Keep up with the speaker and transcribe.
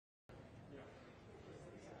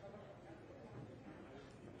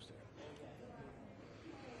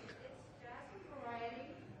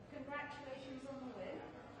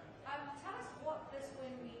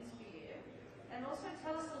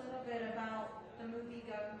tell us a little bit about the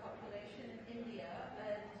movie-going population in India?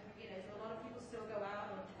 And do a lot of people still go out,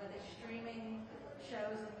 or are they streaming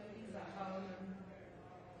shows and movies at home?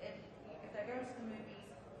 And if they're going to the movies,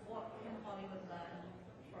 what can Hollywood learn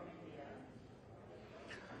from India?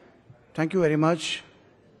 Thank you very much.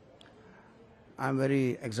 I'm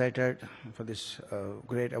very excited for this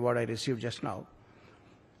great award I received just now.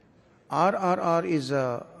 RRR is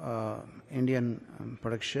a Indian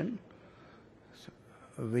production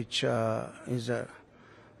which tells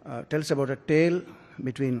about a tale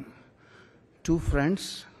between two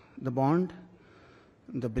friends, the bond,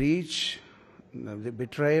 the breach, the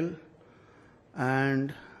betrayal,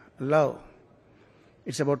 and love.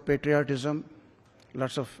 It's about patriotism,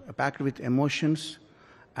 lots of packed with emotions,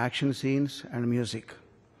 action scenes, and music.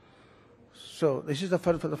 So this is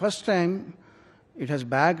for the first time it has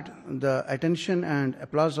bagged the attention and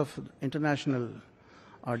applause of international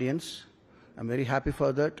audience. I'm very happy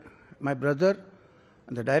for that. My brother,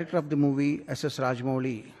 the director of the movie, S.S.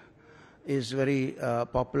 Rajamouli, is very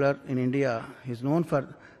popular in India. He's known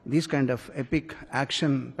for these kind of epic,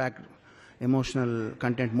 action-packed, emotional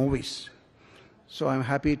content movies. So I'm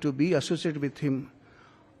happy to be associated with him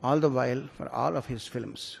all the while for all of his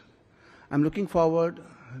films. I'm looking forward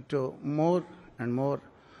to more and more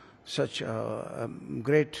such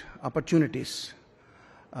great opportunities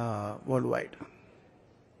worldwide.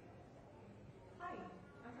 Hi,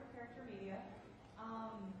 I'm from Character Media.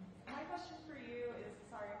 My question for you is,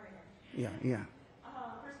 sorry, I'm right here. Yeah.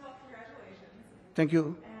 First of all, congratulations. Thank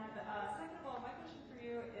you. And second of all, my question for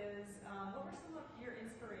you is, what were some of your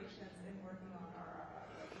inspirations in working on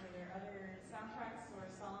RRR? Were there other soundtracks or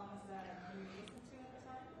songs that you listened to at the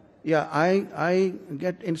time? Yeah, I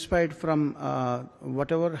get inspired from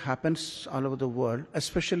whatever happens all over the world,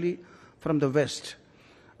 especially from the West.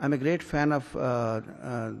 I'm a great fan of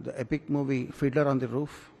the epic movie Fiddler on the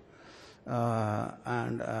Roof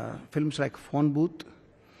and films like Phone Booth,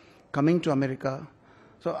 Coming to America.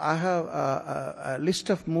 So I have a list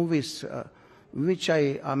of movies which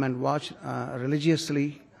I watch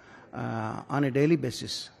religiously on a daily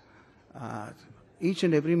basis. Each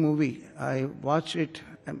and every movie, I watch it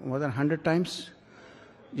more than 100 times.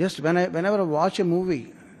 Just whenever I watch a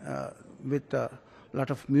movie with a lot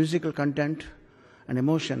of musical content and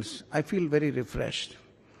emotions, I feel very refreshed.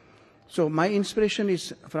 So my inspiration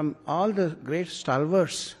is from all the great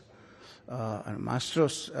stalwarts and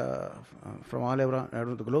masters from all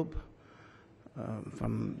around the globe,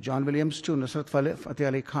 from John Williams to Nusrat Fateh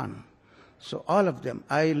Ali Khan. So all of them,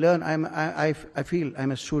 I learn. I feel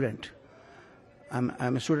I'm a student.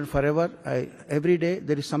 I'm a student forever. Every day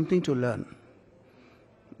there is something to learn.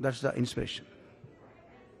 That's the inspiration.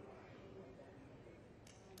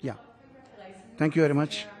 Yeah. Thank you very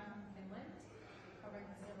much.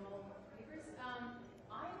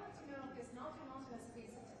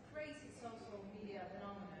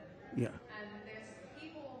 Yeah. And there's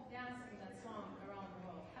people dancing that song around the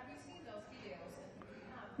world. Have you seen those videos?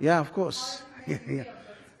 Yeah, of course.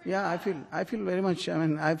 Yeah, I feel very much.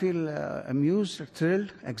 I feel amused,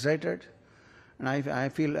 thrilled, excited, and I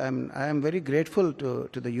feel I am very grateful to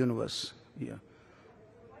the universe. Yeah.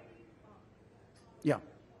 Yeah.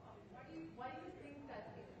 Why do you think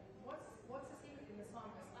that? What's the secret in the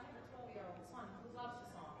song? Because I have a 12-year-old son who loves the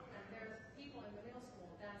song, and there's people in the middle school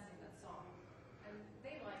dancing that song, and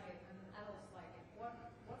they like it, and adults like it.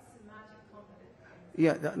 What's the magic component?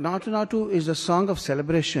 Yeah, Natu Natu is a song of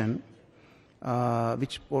celebration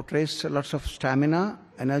which portrays lots of stamina,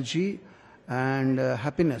 energy, and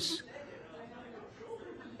happiness.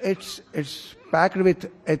 It's packed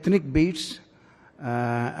with ethnic beats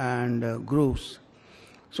and grooves.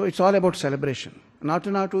 So it's all about celebration.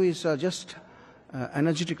 Natu Natu is just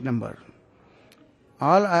energetic number.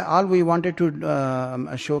 All we wanted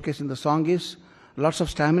to showcase in the song is lots of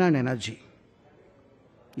stamina and energy.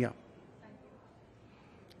 Yeah.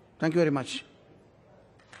 Thank you very much.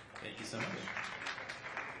 Thank you so much.